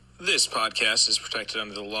This podcast is protected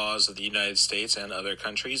under the laws of the United States and other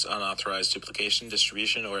countries. Unauthorized duplication,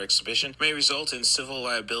 distribution, or exhibition may result in civil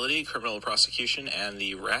liability, criminal prosecution, and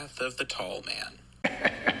the wrath of the tall man.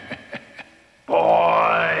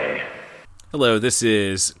 Boy! Hello, this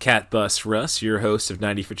is Cat Bus Russ, your host of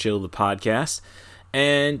 90 for Chill, the podcast.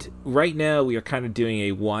 And right now we are kind of doing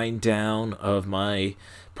a wind down of my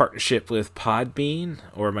partnership with Podbean,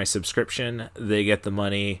 or my subscription. They get the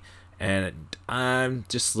money, and I'm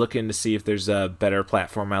just looking to see if there's a better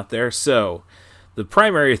platform out there. So the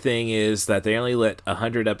primary thing is that they only let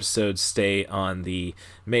 100 episodes stay on the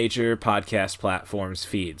major podcast platforms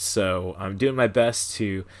feeds. So I'm doing my best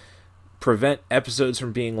to prevent episodes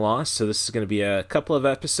from being lost. So this is going to be a couple of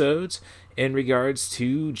episodes in regards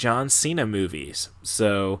to John Cena movies.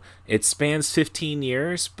 So it spans 15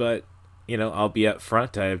 years, but I'll be up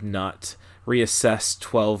front. I have not reassessed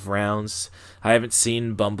 12 rounds. I haven't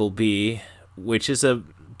seen Bumblebee, which is a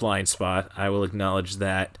blind spot. I will acknowledge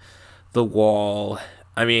that. The Wall.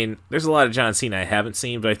 I mean, there's a lot of John Cena I haven't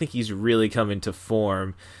seen, but I think he's really come into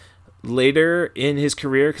form later in his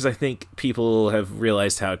career because I think people have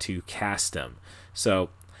realized how to cast him. So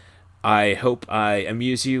I hope I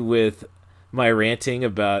amuse you with my ranting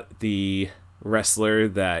about the wrestler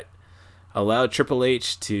that allowed Triple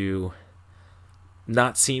H to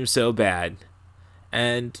not seem so bad,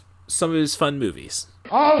 and some of his fun movies.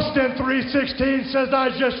 Austin 316 says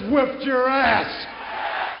I just whipped your ass!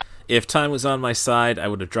 If time was on my side, I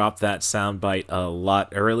would have dropped that soundbite a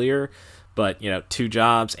lot earlier, but, 2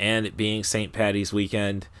 jobs and it being St. Paddy's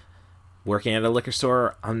weekend, working at a liquor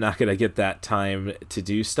store, I'm not going to get that time to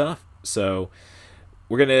do stuff. So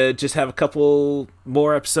we're going to just have a couple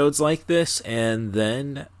more episodes like this, and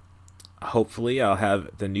then hopefully I'll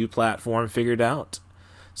have the new platform figured out.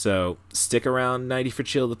 So stick around 90 for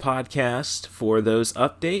Chill, the podcast, for those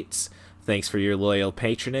updates. Thanks for your loyal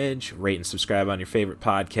patronage. Rate and subscribe on your favorite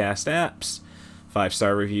podcast apps.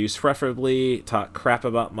 5-star reviews preferably. Talk crap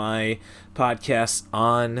about my podcast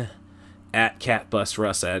on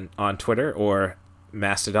 @CatBusRuss on Twitter, or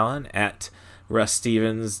Mastodon at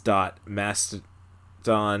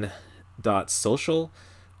russstevens.mastodon.social.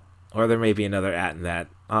 Or there may be another @ in that.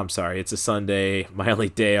 I'm sorry, it's a Sunday, my only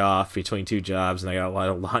day off between 2 jobs, and I got a lot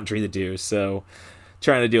of laundry to do, so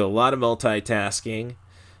trying to do a lot of multitasking.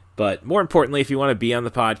 But more importantly, if you want to be on the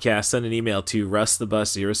podcast, send an email to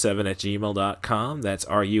russthebus07@gmail.com. That's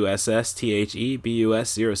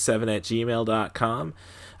RUSSTHEBUS07@gmail.com.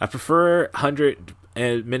 I prefer 100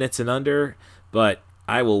 minutes and under, but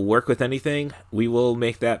I will work with anything. We will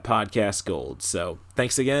make that podcast gold. So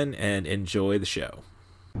thanks again, and enjoy the show.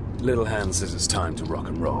 Little Hand says it's time to rock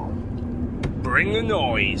and roll. Bring the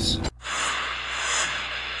noise.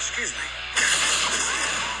 Excuse me.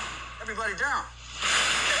 Everybody down.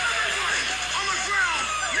 On the ground,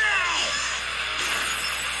 now!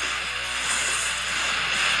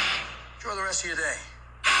 Enjoy the rest of your day.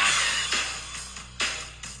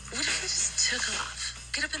 What if we just took off?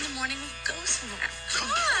 Get up in the morning and go somewhere. Come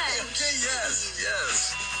on! Okay,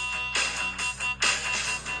 yes.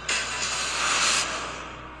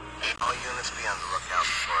 All units be on the lookout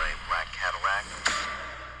for a black Cadillac.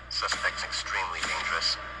 Suspect's extremely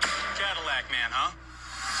dangerous. Cadillac man, huh?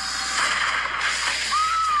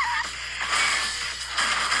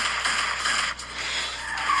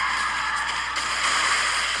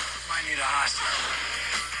 Might need a hostage.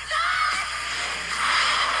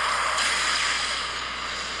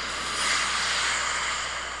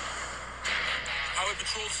 Highway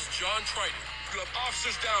Patrol, this is John Triton. You have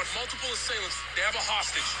officers down, multiple assailants. They have a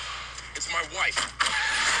hostage. It's my wife.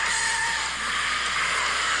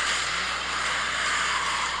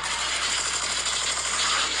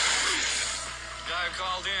 Guy who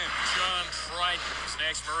called in, John Triton, he's an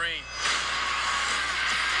ex-Marine.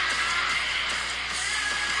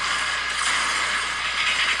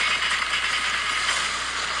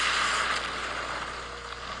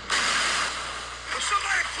 Will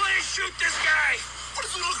somebody please shoot this guy? What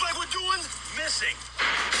does it look like we're doing? Missing.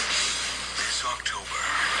 This October,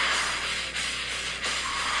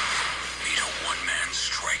 meet a one-man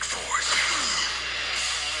strike force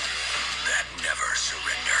that never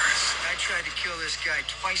surrenders. I tried to kill this guy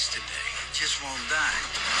twice today. He just won't die.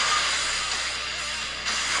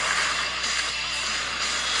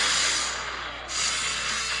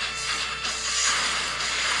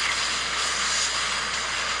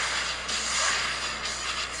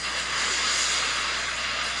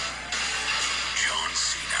 John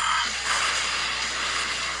Cena.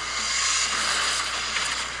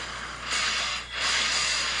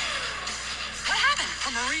 What happened?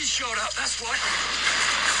 The Marines showed up, that's what.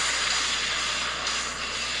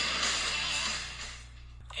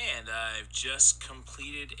 and I've just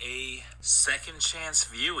completed a second chance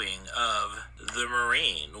viewing of The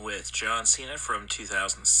Marine with John Cena from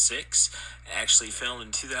 2006, actually filmed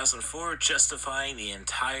in 2004, justifying the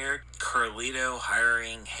entire Carlito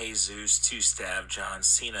hiring Jesus to stab John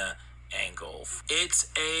Cena angle.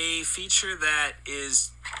 It's a feature that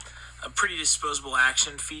is a pretty disposable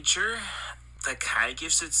action feature that kind of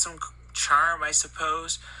gives it some charm, I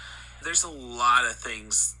suppose. There's a lot of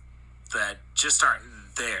things that just aren't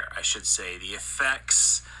there, I should say. The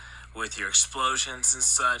effects with your explosions and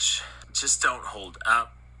such just don't hold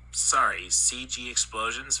up. Sorry, CG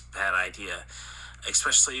explosions, bad idea.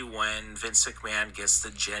 Especially when Vince McMahon gets the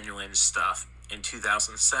genuine stuff. In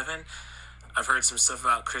 2007, I've heard some stuff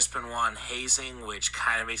about Chris Benoit hazing, which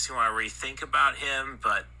kind of makes me want to rethink about him,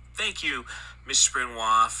 but thank you, Mr.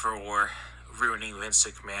 Benoit, for ruining Vince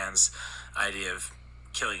McMahon's idea of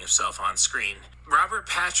killing himself on screen. Robert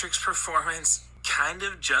Patrick's performance kind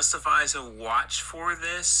of justifies a watch for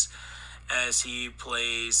this, as he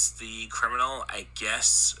plays the criminal, I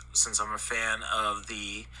guess, since I'm a fan of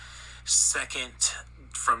the second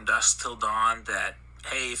From Dusk Till Dawn, that,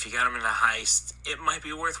 hey, if you got him in a heist, it might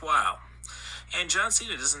be worthwhile. And John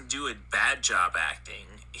Cena doesn't do a bad job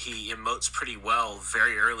acting. He emotes pretty well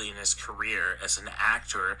very early in his career as an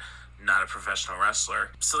actor, not a professional wrestler.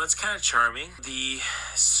 So that's kind of charming. The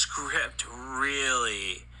script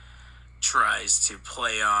really tries to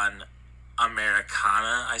play on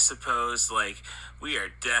Americana, I suppose. Like, we are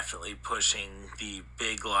definitely pushing the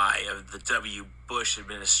big lie of the W. Bush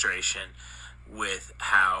administration with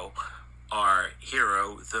how our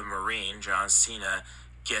hero, the Marine, John Cena,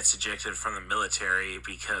 gets ejected from the military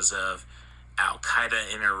because of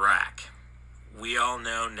Al-Qaeda in Iraq. We all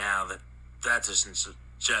know now that that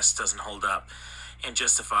just doesn't hold up and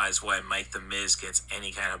justifies why Mike the Miz gets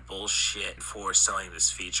any kind of bullshit for selling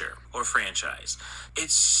this feature or franchise.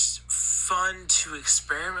 It's fun to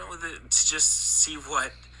experiment with it, to just see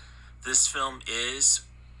what this film is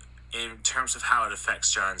in terms of how it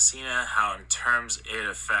affects John Cena, how in terms it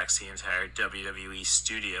affects the entire WWE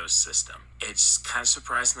studio system. It's kind of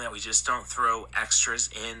surprising that we just don't throw extras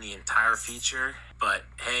in the entire feature, but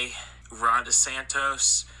hey, Ron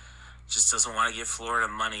DeSantos just doesn't want to give Florida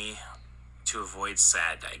money to avoid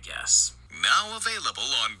SAD, I guess. Now available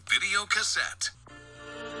on video cassette.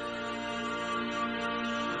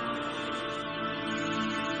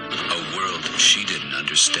 A world she didn't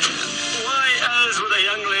understand. Why else would a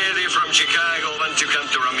young lady from Chicago want to come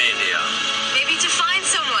to Romania? Maybe to find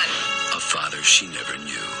someone. A father she never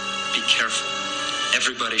knew. Be careful.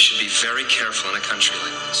 Everybody should be very careful in a country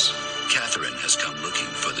like this. Catherine has come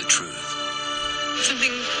looking for the truth.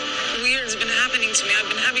 Something weird has been happening to me. I've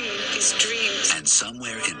been having these dreams. And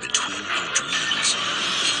somewhere in between her dreams,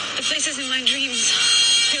 The places in my dreams,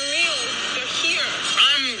 they're real. They're here.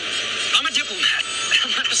 I'm a diplomat.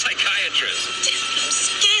 I'm not a psychiatrist. I'm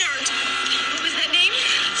scared. What was that name?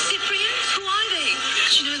 Cyprian? Who are they?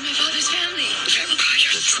 She knows my father's family.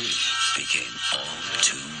 Vampires. the truth became all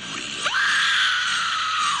too real.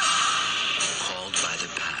 Called by the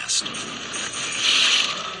past.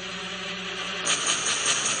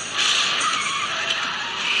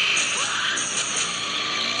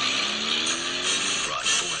 Brought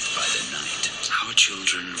forth by the night. Our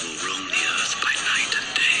children will roam the earth by night and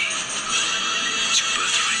day. It's your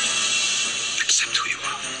birthright. Accept who you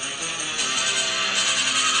are.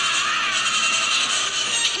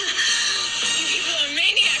 You people are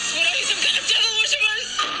maniacs. What are you, some kind of devil worshippers?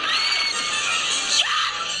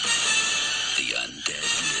 The undead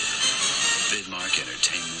live. Vidmark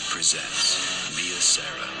Entertainment presents Mia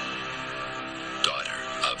Sara, Daughter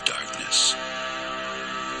of Darkness.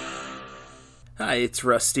 Hi, it's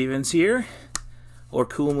Russ Stevens here. Or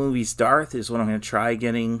Cool Movies Darth is what I'm going to try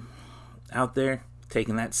getting out there.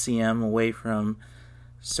 Taking that CM away from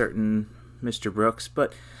certain Mr. Brooks.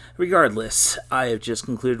 But regardless, I have just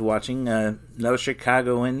concluded watching another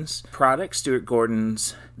Chicagoans product, Stuart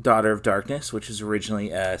Gordon's Daughter of Darkness, which was originally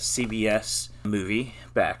a CBS movie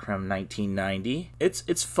back from 1990.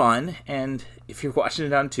 It's fun, and if you're watching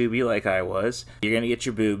it on Tubi like I was, you're going to get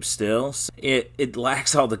your boobs still. It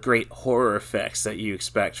lacks all the great horror effects that you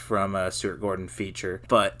expect from a Stuart Gordon feature,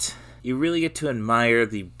 but you really get to admire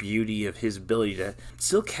the beauty of his ability to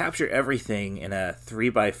still capture everything in a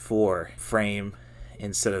 3x4 frame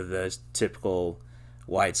instead of the typical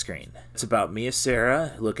widescreen. It's about Mia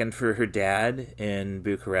Sara looking for her dad in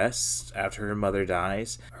Bucharest after her mother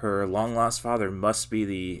dies. Her long-lost father must be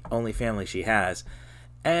the only family she has.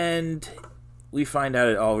 And we find out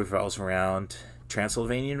it all revolves around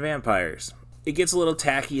Transylvanian vampires. It gets a little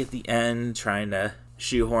tacky at the end, trying to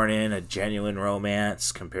shoehorn in a genuine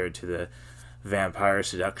romance compared to the vampire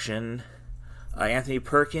seduction. Anthony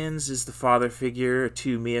Perkins is the father figure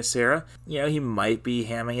to Mia Sara. You know, he might be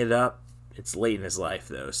hamming it up. It's late in his life,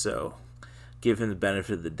 though, so give him the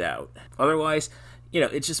benefit of the doubt. Otherwise, you know,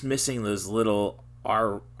 it's just missing those little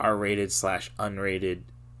R-rated / unrated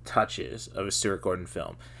touches of a Stuart Gordon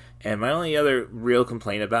film. And my only other real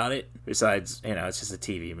complaint about it, besides, you know, it's just a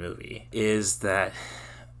TV movie, is that,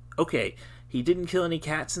 okay, he didn't kill any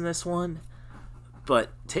cats in this one, but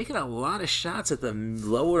taking a lot of shots at the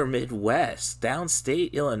lower Midwest,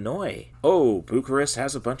 downstate Illinois. Oh, Bucharest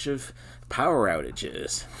has a bunch of power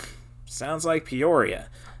outages. Sounds like Peoria.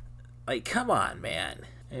 Like, come on, man.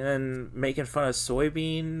 And then making fun of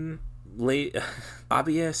soybean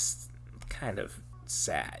lobbyists, kind of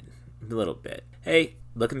sad. A little bit. Hey,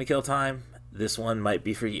 looking to kill time? This one might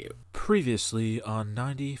be for you. Previously on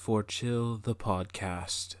 90 for Chill, the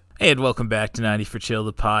podcast. Hey, and welcome back to 90 for Chill,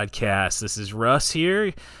 the podcast. This is Russ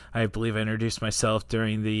here. I believe I introduced myself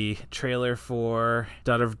during the trailer for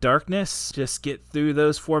Daughter of Darkness. Just get through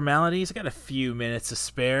those formalities. I got a few minutes to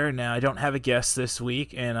spare. Now, I don't have a guest this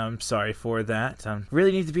week, and I'm sorry for that. I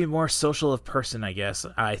really need to be more social of person, I guess.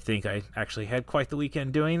 I think I actually had quite the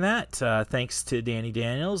weekend doing that. Thanks to Danny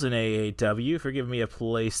Daniels and AAW for giving me a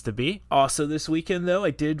place to be. Also this weekend, though,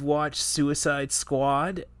 I did watch The Suicide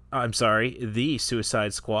Squad.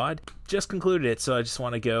 Just concluded it, so I just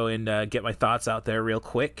want to go and get my thoughts out there real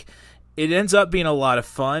quick. It ends up being a lot of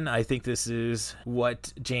fun. I think this is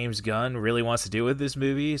what James Gunn really wants to do with his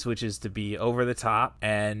movies, which is to be over the top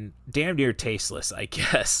and damn near tasteless, I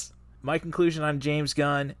guess. My conclusion on James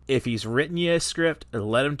Gunn, if he's written you a script,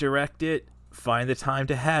 let him direct it. Find the time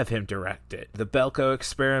to have him direct it. The Belko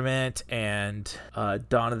Experiment and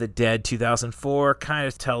Dawn of the Dead 2004 kind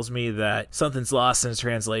of tells me that something's lost in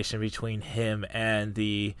translation between him and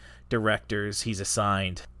the directors he's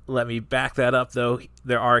assigned. Let me back that up, though.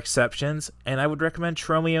 There are exceptions, and I would recommend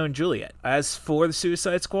Romeo and Juliet. As for the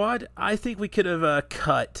Suicide Squad, I think we could have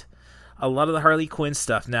cut a lot of the Harley Quinn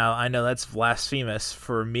stuff. Now, I know that's blasphemous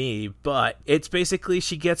for me, but it's basically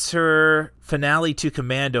she gets her finale to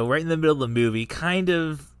Commando right in the middle of the movie, kind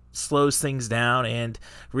of slows things down and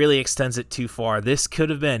really extends it too far. This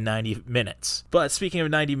could have been 90 minutes. But speaking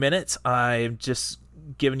of 90 minutes, I'm just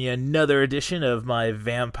giving you another edition of my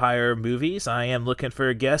vampire movies. I am looking for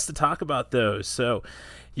a guest to talk about those. So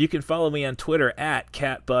you can follow me on Twitter at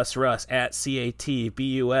CatBusRuss, at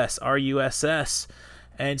CatBusRuss,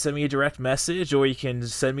 and send me a direct message, or you can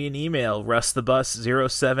send me an email,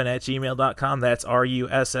 russthebus07@gmail.com. That's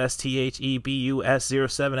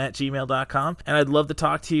RUSSTHEBUS07@gmail.com. And I'd love to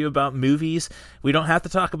talk to you about movies. We don't have to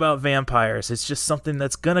talk about vampires. It's just something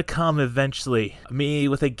that's going to come eventually. Me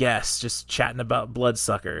with a guest, just chatting about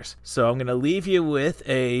bloodsuckers. So I'm going to leave you with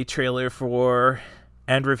a trailer for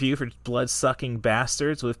and review for Blood-Sucking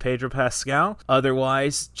Bastards with Pedro Pascal.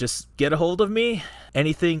 Otherwise, just get a hold of me.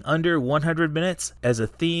 Anything under 100 minutes as a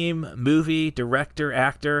theme, movie, director,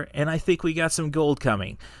 actor, and I think we got some gold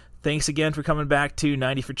coming. Thanks again for coming back to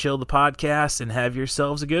 90 for Chill, the podcast, and have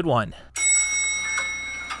yourselves a good one.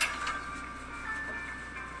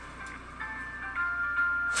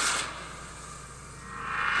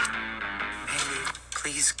 Mandy,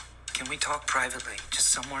 please, can we talk privately? Just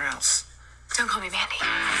somewhere else. Don't call me Mandy.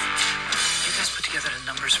 You guys put together the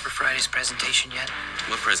numbers for Friday's presentation yet?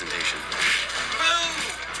 What presentation? Boom!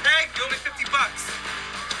 Hey, you owe me $50.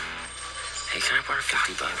 Hey, can I borrow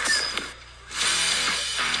 $50?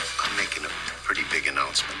 I'm making a pretty big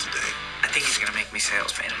announcement today. I think he's gonna make me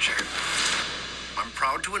sales manager. I'm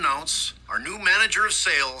proud to announce our new manager of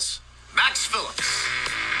sales, Max Phillips.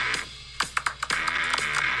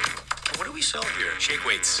 What do we sell here? Shake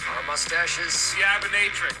weights. Our mustaches.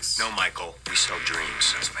 Yabonatrix. No, Michael. We sell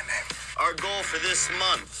dreams. That's my name. Our goal for this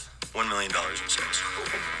month, $1 million in sales.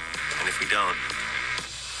 And if we don't,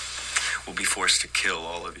 we'll be forced to kill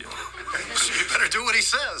all of you. you better do what he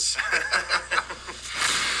says.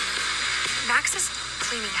 Max's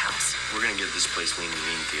cleaning house. We're gonna get this place lean and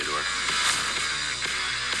mean, Theodore.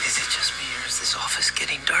 Is it just me, or is this office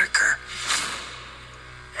getting darker?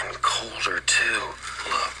 And colder, too.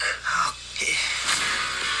 Look. Oh, yeah.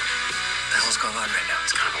 What the hell's going on right now?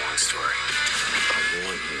 It's kind of a long story. I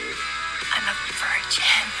want you. I'm a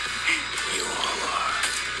virgin. You all are.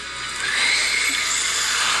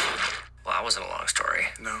 Well, that wasn't a long story.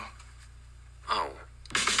 No. Oh.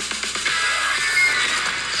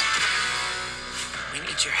 We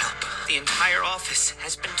need your help. The entire office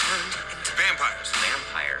has been turned into Vampires.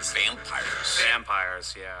 vampires. Vampires.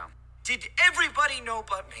 Vampires, yeah. Did everybody know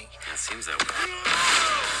but me? It seems that way. We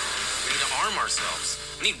need to arm ourselves.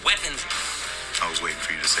 We need weapons. I was waiting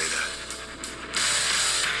for you to say that.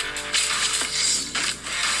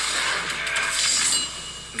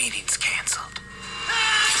 Meeting's canceled.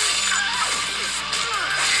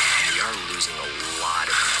 We are losing a lot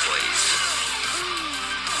of employees.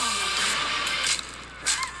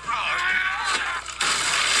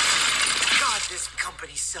 God, this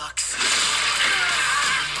company sucks.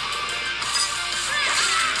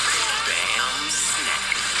 Bam,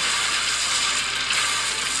 snack.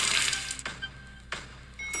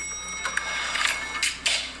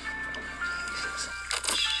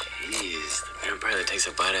 Jeez, the vampire that takes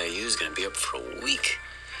a bite out of you is gonna be up for a week.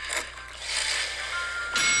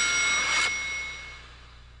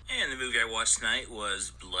 And the movie I watched tonight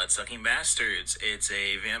was Bloodsucking Bastards. It's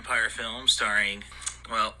a vampire film starring,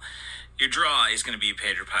 well, your draw is going to be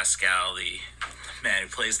Pedro Pascal, the man who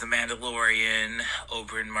plays the Mandalorian,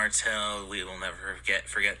 Oberyn Martell. We will never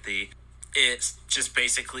forget the... It's just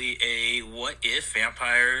basically a what if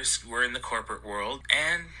vampires were in the corporate world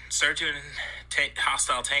and start doing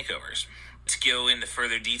hostile takeovers. To go into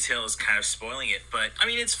further detail is kind of spoiling it, but I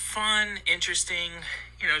mean, it's fun, interesting,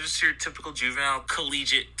 you know, just your typical juvenile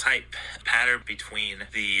collegiate type pattern between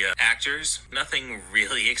the actors. Nothing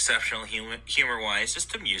really exceptional humor-wise,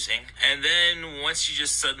 just amusing. And then once you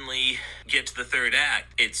just suddenly get to the third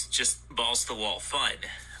act, it's just balls-to-the-wall fun.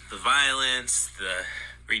 The violence, the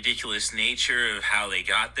ridiculous nature of how they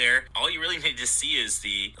got there. All you really need to see is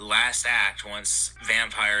the last act once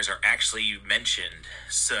vampires are actually mentioned.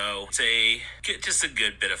 So it's just a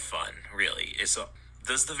good bit of fun, really.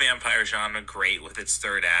 Does the vampire genre great with its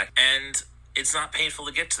third act, and it's not painful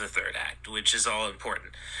to get to the third act, which is all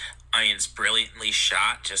important. I mean, it's brilliantly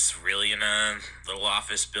shot, just really in a little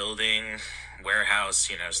office building, warehouse,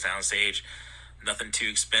 soundstage. Nothing too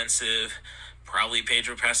expensive. Probably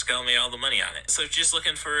Pedro Pascal made all the money on it. So if you're just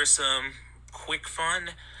looking for some quick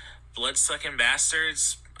fun, blood-sucking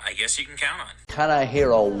bastards, I guess you can count on. Can I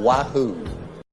hear a wahoo?